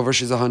sister was over,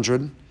 she's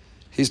 100.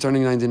 He's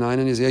turning 99,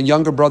 and his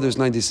younger brother's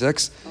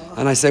 96.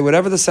 And I say,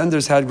 whatever the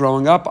Senders had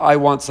growing up, I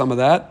want some of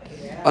that.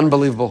 Yeah.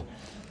 Unbelievable.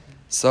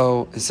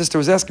 So his sister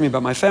was asking me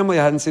about my family.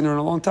 I hadn't seen her in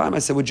a long time. I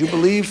said, would you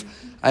believe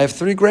I have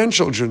 3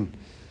 grandchildren?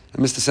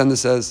 And Mr. Sender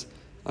says,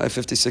 I have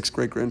 56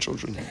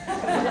 great-grandchildren.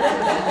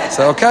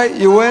 So, okay,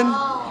 you win.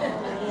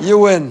 You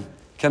win.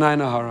 Kenai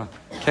Nahara.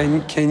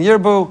 Ken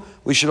Yirbu,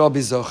 we should all be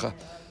Zocha.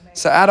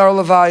 So at our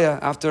Levaya,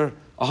 after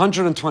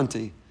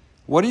 120,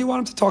 what do you want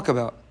him to talk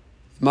about?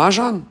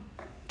 Mahjong?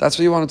 That's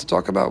what you wanted to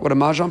talk about? What a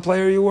mahjong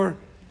player you were?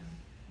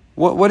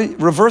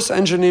 Reverse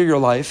engineer your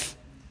life,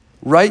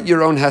 write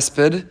your own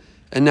hesped,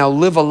 and now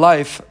live a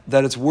life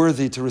that it's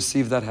worthy to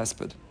receive that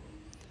hesped.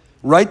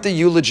 Write the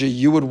eulogy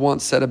you would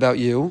want said about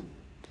you,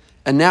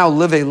 and now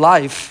live a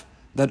life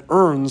that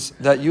earns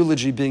that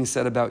eulogy being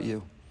said about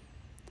you.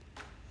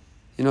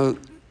 You know,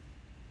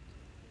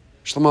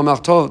 Shlomo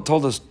Melech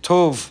told us,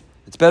 Tov,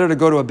 it's better to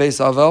go to a Beis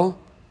Avel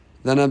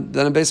than a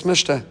Beis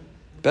Mishteh.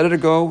 Better to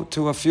go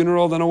to a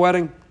funeral than a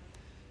wedding.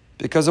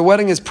 Because a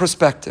wedding is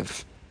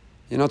perspective.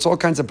 You know, it's all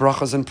kinds of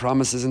brachas and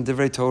promises and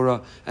divrei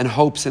Torah and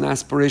hopes and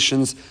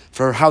aspirations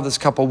for how this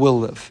couple will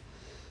live.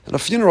 At a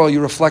funeral, you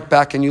reflect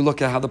back and you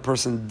look at how the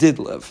person did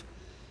live.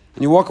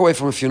 And you walk away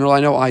from a funeral, I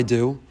know I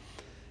do,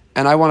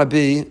 and I want to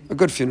be a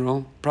good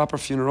funeral, proper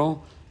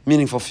funeral,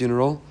 meaningful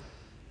funeral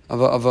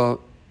of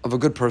a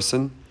good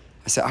person.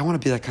 I say, I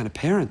want to be that kind of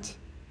parent.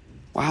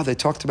 Wow, they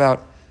talked about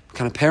what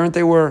kind of parent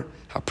they were,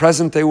 how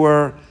present they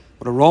were,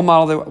 what a role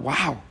model they were.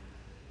 Wow.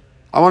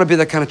 I want to be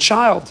that kind of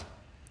child.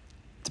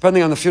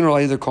 Depending on the funeral,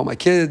 I either call my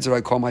kids or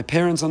I call my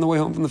parents on the way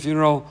home from the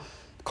funeral,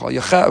 call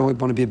Yachet, I want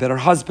to be a better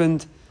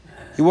husband.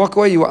 You walk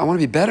away, I want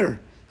to be better.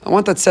 I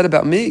want that said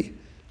about me.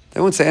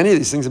 They won't say any of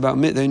these things about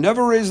me. They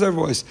never raised their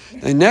voice.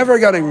 They never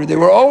got angry. They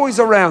were always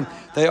around.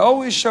 They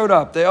always showed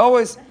up.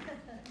 No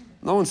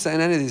one's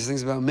saying any of these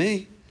things about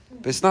me.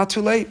 But it's not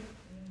too late.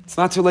 It's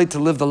not too late to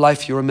live the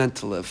life you were meant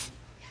to live.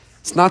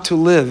 It's not too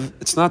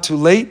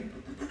late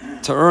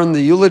to earn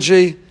the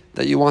eulogy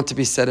that you want to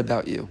be said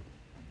about you.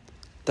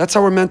 That's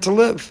how we're meant to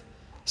live.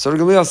 So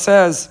Gamliel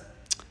says,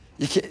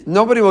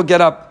 nobody will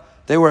get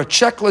up. They were a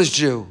checklist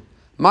Jew.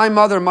 My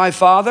mother, my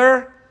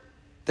father,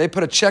 they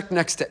put a check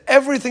next to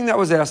everything that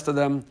was asked of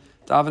them.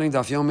 Davening,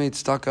 daf yomi,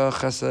 tzedakah,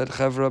 chesed,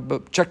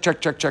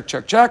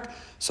 chevra, check,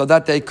 so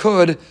that they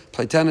could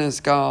play tennis,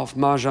 golf,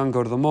 mahjong,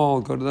 go to the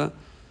mall,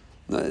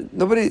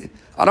 nobody,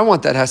 I don't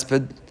want that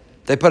hesped.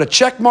 They put a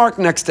check mark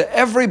next to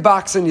every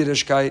box in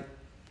Yiddishkeit.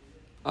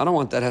 I don't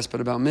want that hesped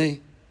about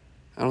me.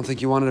 I don't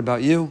think you want it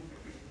about you.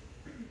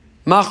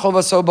 Machol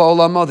v'so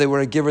ba'olamo, they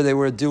were a giver, they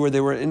were a doer, they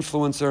were an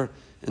influencer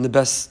in the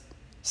best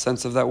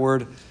sense of that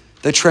word.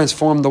 They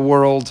transformed the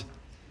world.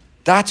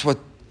 That's what,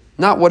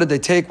 not what did they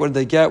take, what did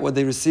they get, what did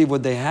they receive,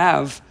 what they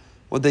have,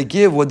 what they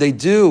give, what they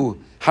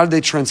do, how did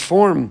they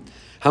transform.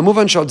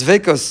 Hamuvan shal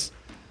dvekos,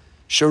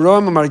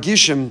 sharoim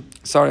margishim,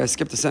 sorry, I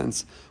skipped a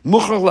sentence.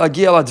 Muchrach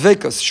la'agi al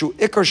dvekos, shu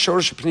ikar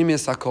shorosh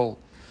pnimius hakol.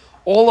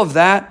 All of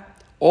that,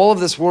 all of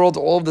this world,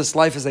 all of this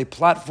life is a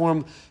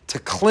platform to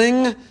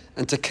cling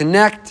and to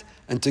connect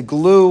and to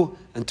glue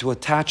and to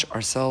attach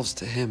ourselves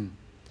to Him.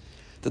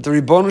 That the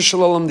Ribono Shel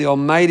Olam, the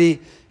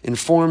Almighty,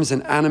 informs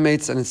and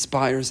animates and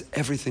inspires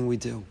everything we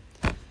do.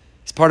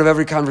 He's part of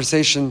every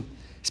conversation.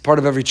 He's part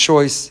of every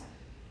choice.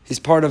 He's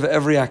part of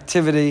every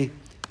activity.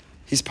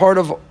 He's part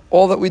of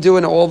all that we do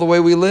and all the way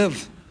we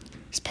live.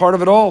 He's part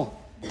of it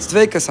all. It's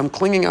dveikus. I'm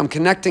clinging, I'm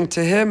connecting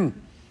to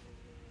Him.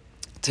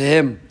 To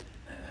Him.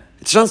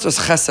 It's not just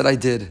chesed I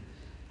did.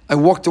 I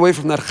walked away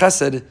from that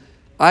chesed.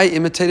 I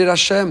imitated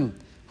Hashem,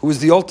 who is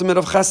the ultimate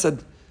of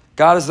chesed.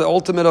 God is the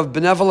ultimate of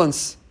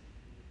benevolence.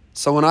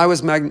 So when I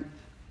was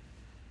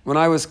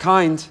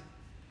kind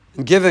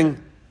and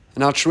giving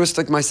and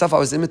altruistic myself, I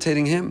was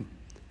imitating Him.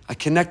 I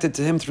connected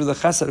to Him through the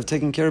chesed of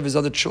taking care of His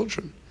other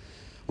children.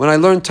 When I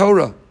learned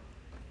Torah,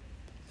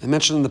 I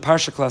mentioned in the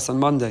Parsha class on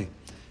Monday,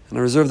 and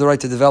I reserve the right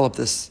to develop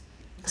this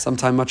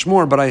sometime much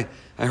more, but I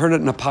heard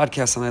it in a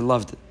podcast and I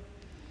loved it.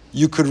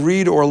 You could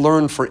read or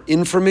learn for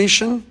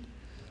information,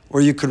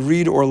 or you could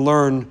read or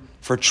learn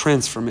for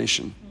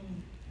transformation.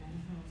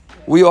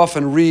 We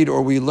often read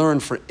or we learn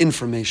for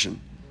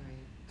information.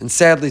 And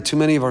sadly, too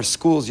many of our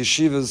schools,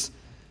 yeshivas,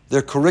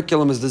 their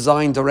curriculum is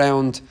designed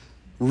around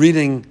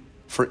reading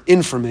for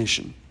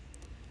information.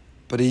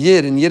 But a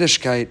Yid, in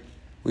Yiddishkeit,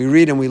 we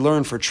read and we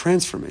learn for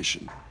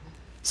transformation.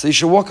 So you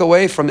should walk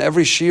away from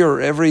every shiur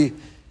or every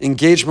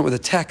engagement with a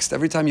text.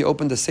 Every time you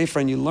opened a sefer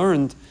and you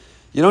learned,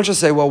 you don't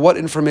just say, well, what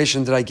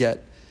information did I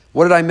get?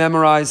 What did I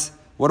memorize?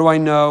 What do I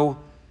know?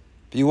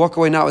 But you walk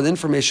away not with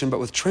information, but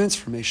with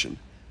transformation.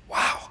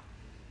 Wow.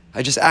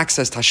 I just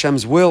accessed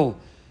Hashem's will,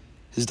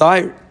 His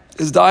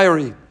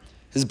diary,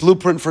 His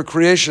blueprint for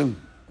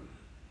creation,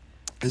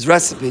 His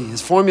recipe,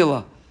 His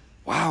formula.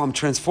 Wow, I'm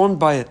transformed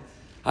by it.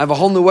 I have a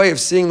whole new way of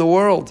seeing the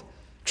world.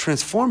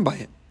 Transformed by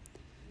it.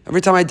 Every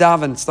time I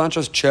daven, it's not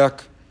just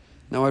check.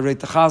 Now I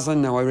rate the chazan,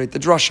 now I rate the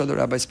drasha. The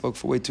rabbi spoke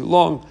for way too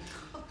long.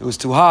 It was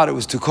too hot, it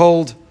was too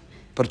cold.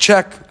 But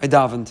check, I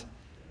davened.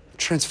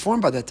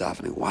 Transformed by that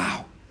davening.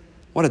 Wow,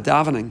 what a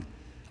davening.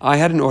 I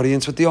had an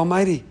audience with the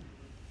Almighty.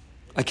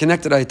 I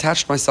connected, I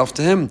attached myself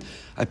to Him.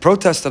 I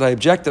protested, I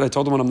objected, I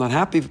told Him when I'm not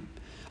happy.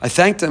 I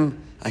thanked Him.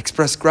 I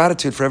expressed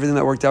gratitude for everything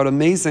that worked out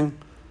amazing.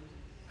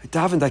 I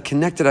davened, I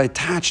connected, I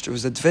attached. It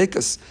was a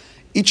dveikus.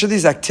 Each of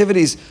these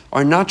activities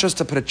are not just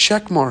to put a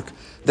check mark.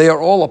 They are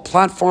all a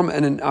platform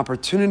and an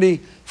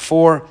opportunity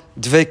for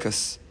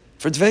dveikus.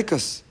 For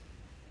dveikus.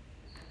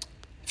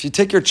 If you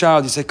take your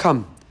child, you say,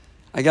 come,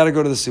 I got to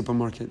go to the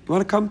supermarket. You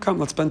want to come? Come,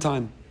 let's spend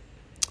time.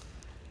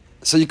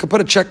 So you could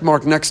put a check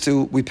mark next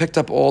to, we picked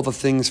up all the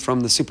things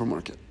from the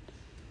supermarket.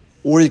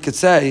 Or you could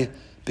say,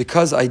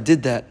 because I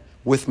did that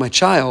with my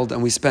child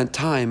and we spent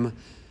time,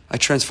 I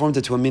transformed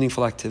it to a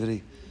meaningful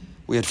activity.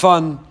 We had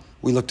fun,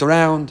 we looked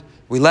around,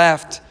 we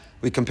laughed,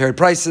 we compared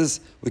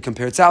prices, we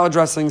compared salad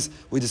dressings,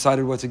 we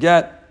decided what to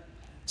get.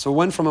 So it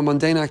went from a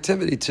mundane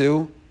activity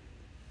to,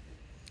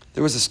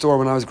 there was a store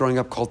when I was growing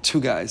up called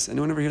Two Guys.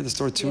 Anyone ever hear the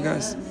store Two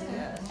Guys?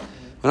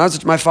 When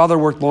my father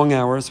worked long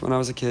hours when I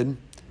was a kid.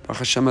 Baruch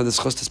Hashem, I had the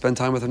zchus to spend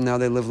time with him. Now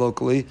they live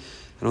locally.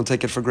 I don't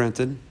take it for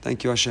granted.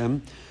 Thank you,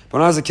 Hashem. But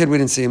when I was a kid, we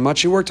didn't see him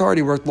much. He worked hard.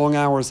 He worked long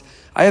hours.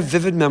 I have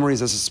vivid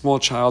memories as a small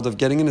child of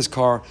getting in his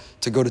car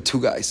to go to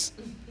Two Guys.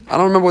 I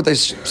don't remember what they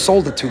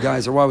sold at Two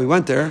Guys or why we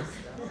went there.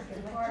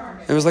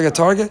 It was like a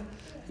Target?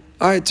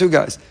 All right, Two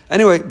Guys.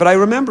 Anyway, but I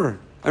remember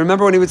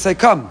when he would say,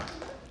 come,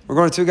 we're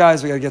going to Two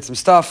Guys. We got to get some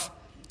stuff.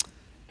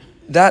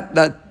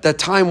 That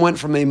time went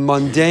from a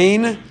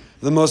mundane,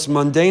 the most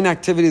mundane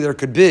activity there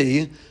could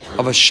be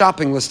of a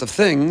shopping list of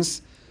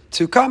things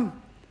to come,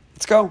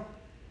 let's go.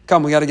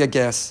 Come, we got to get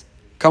gas.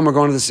 Come, we're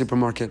going to the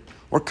supermarket.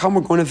 Or come,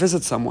 we're going to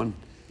visit someone.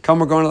 Come,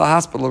 we're going to the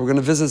hospital. We're going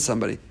to visit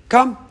somebody.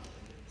 Come.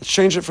 Let's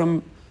change it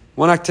from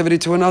one activity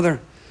to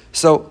another.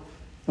 So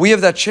we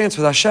have that chance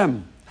with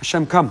Hashem.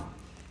 Hashem, come.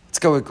 Let's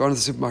go. We're going to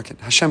the supermarket.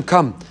 Hashem,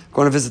 come.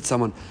 Going to visit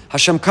someone.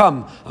 Hashem,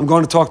 come. I'm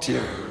going to talk to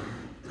you.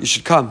 You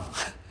should come.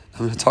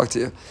 I'm going to talk to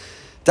you.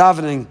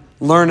 Davening,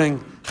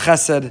 learning,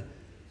 chesed,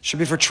 should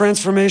be for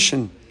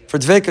transformation, for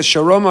dveikus,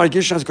 sharoma,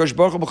 argishnas, gosh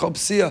baruch hu b'chol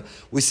psiya.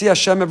 We see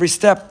Hashem every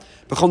step,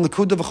 b'chol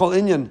nekuda, b'chol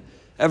inyan.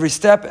 Every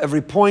step,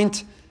 every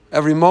point,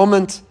 every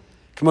moment.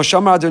 K'mo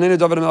shamar Adonai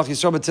David HaMelech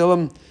Yisrael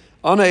b'Tehillim,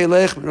 ana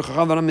eleich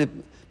m'ruchacha v'ana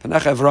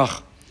m'panecha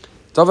evrach.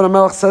 David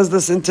HaMelech says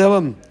this in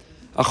Tehillim.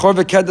 Achor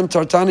v'kedem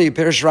tartani,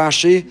 Perish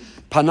Rashi,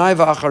 panai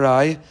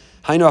v'acharai,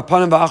 hainu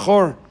apanim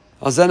v'achor.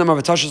 Hashem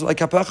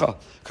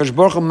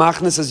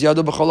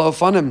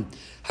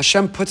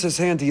puts his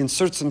hand, He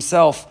inserts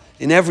Himself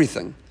in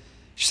everything. You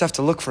just have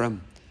to look for Him,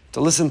 to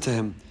listen to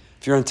Him.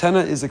 If your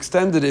antenna is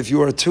extended, if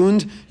you are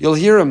attuned, you'll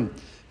hear Him.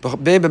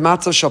 Sometimes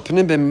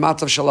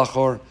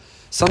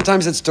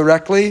it's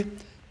directly,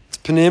 it's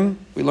panim.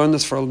 We learned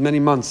this for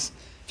many months.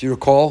 If you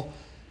recall,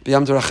 we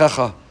started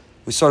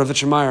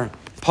Vitchemeyer,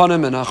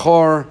 panim and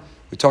achor.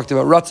 We talked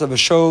about ratzah,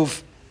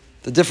 v'shov,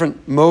 the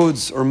different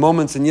modes or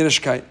moments in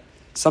Yiddishkeit.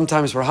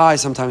 Sometimes we're high,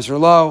 sometimes we're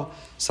low,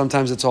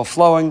 sometimes it's all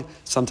flowing,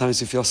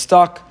 sometimes we feel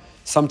stuck,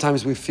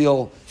 sometimes we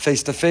feel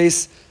face to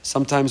face,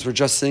 sometimes we're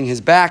just seeing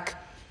His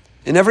back.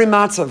 In every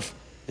matzav,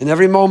 in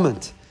every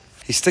moment,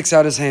 He sticks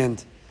out His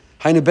hand.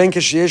 When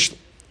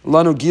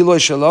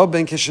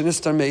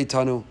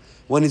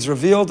He's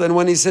revealed and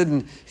when He's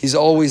hidden, He's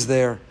always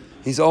there.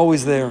 He's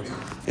always there.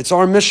 It's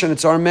our mission,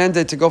 it's our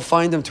mandate to go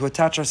find Him, to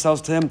attach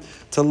ourselves to Him,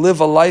 to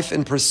live a life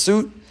in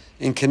pursuit,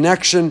 in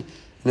connection,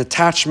 in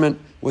attachment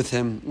with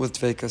Him, with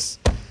dveikus.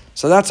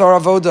 So that's our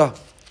avoda.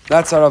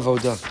 That's our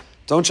avoda.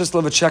 Don't just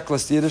live a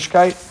checklist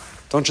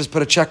Yiddishkeit. Don't just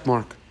put a check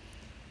mark.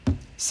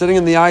 Sitting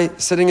in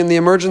the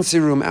emergency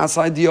room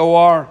outside the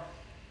OR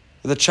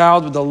with a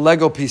child with a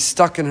Lego piece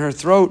stuck in her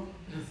throat.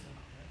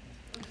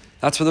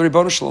 That's where the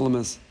Ribono Shel Olam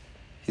is.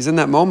 He's in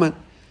that moment.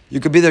 You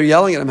could be there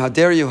yelling at him, how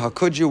dare you, how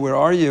could you, where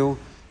are you,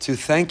 to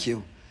thank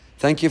you.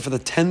 Thank you for the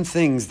 10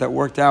 things that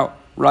worked out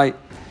right.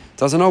 It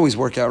doesn't always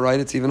work out right.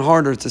 It's even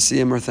harder to see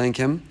him or thank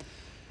him.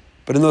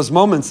 But in those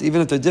moments,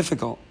 even if they're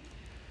difficult,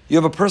 you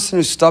have a person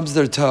who stubs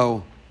their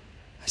toe.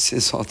 I see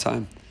this all the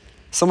time.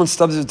 Someone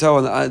stubs their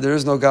toe and there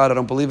is no God, I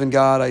don't believe in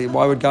God,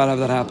 why would God have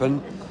that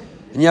happen?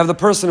 And you have the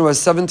person who has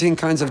 17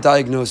 kinds of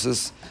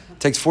diagnosis,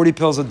 takes 40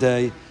 pills a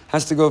day,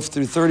 has to go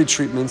through 30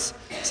 treatments.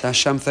 Say,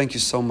 Hashem, thank you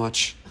so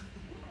much.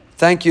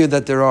 Thank you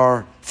that there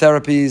are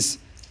therapies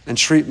and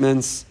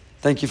treatments.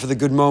 Thank you for the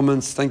good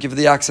moments. Thank you for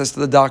the access to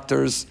the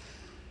doctors.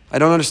 I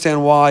don't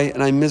understand why,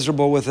 and I'm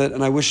miserable with it,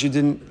 and I wish you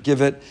didn't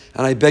give it,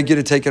 and I beg you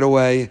to take it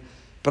away.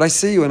 But I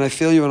see you, and I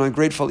feel you, and I'm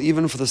grateful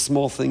even for the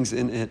small things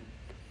in it.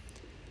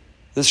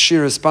 This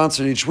shir is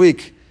sponsored each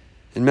week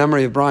in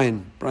memory of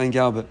Brian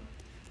Galbert.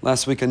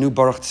 Last week, a new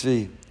Baruch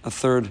Tzvi, a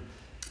third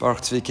Baruch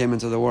Tzvi came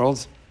into the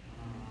world.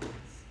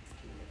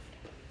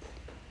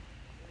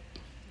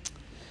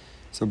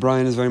 So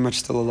Brian is very much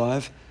still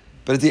alive.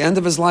 But at the end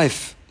of his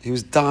life, he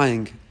was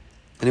dying.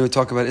 And he would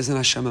talk about, isn't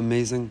Hashem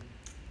amazing?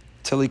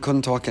 Till he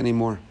couldn't talk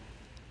anymore.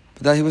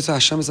 But that he would say,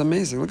 Hashem is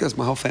amazing. Look at this,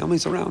 my whole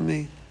family's around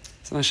me.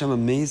 Isn't Hashem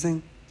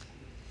amazing?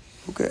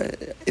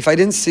 Okay. If I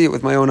didn't see it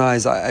with my own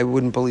eyes, I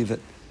wouldn't believe it.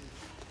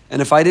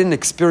 And if I didn't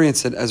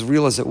experience it as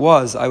real as it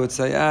was, I would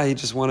say, he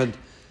just wanted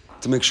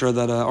to make sure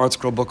that an Art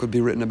Scroll book would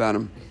be written about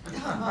him.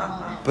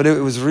 But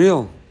it was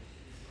real.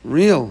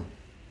 Real.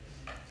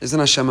 Isn't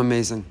Hashem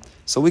amazing?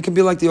 So we can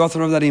be like the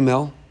author of that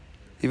email,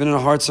 even in a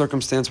hard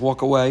circumstance,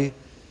 walk away,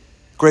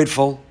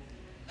 grateful,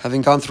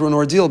 having gone through an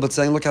ordeal, but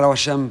saying, look at how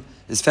Hashem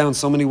is found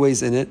so many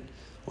ways in it.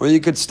 Or you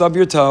could stub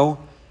your toe,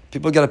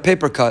 people get a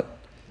paper cut,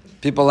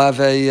 people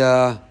have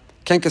a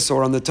canker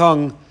sore on the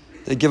tongue,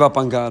 they give up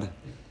on God.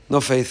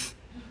 No faith.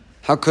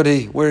 How could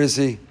he? Where is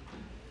he?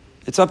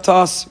 It's up to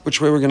us which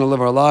way we're going to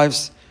live our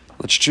lives.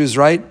 Let's choose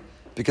right,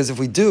 because if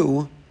we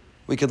do,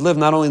 we could live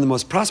not only the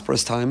most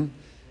prosperous time,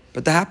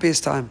 but the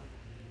happiest time.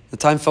 The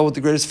time filled with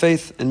the greatest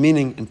faith and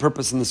meaning and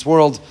purpose in this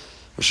world.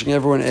 Wishing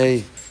everyone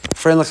a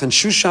Freilich and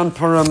Shushan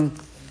Purim.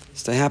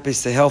 Stay happy,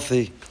 stay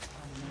healthy,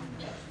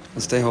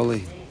 and stay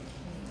holy.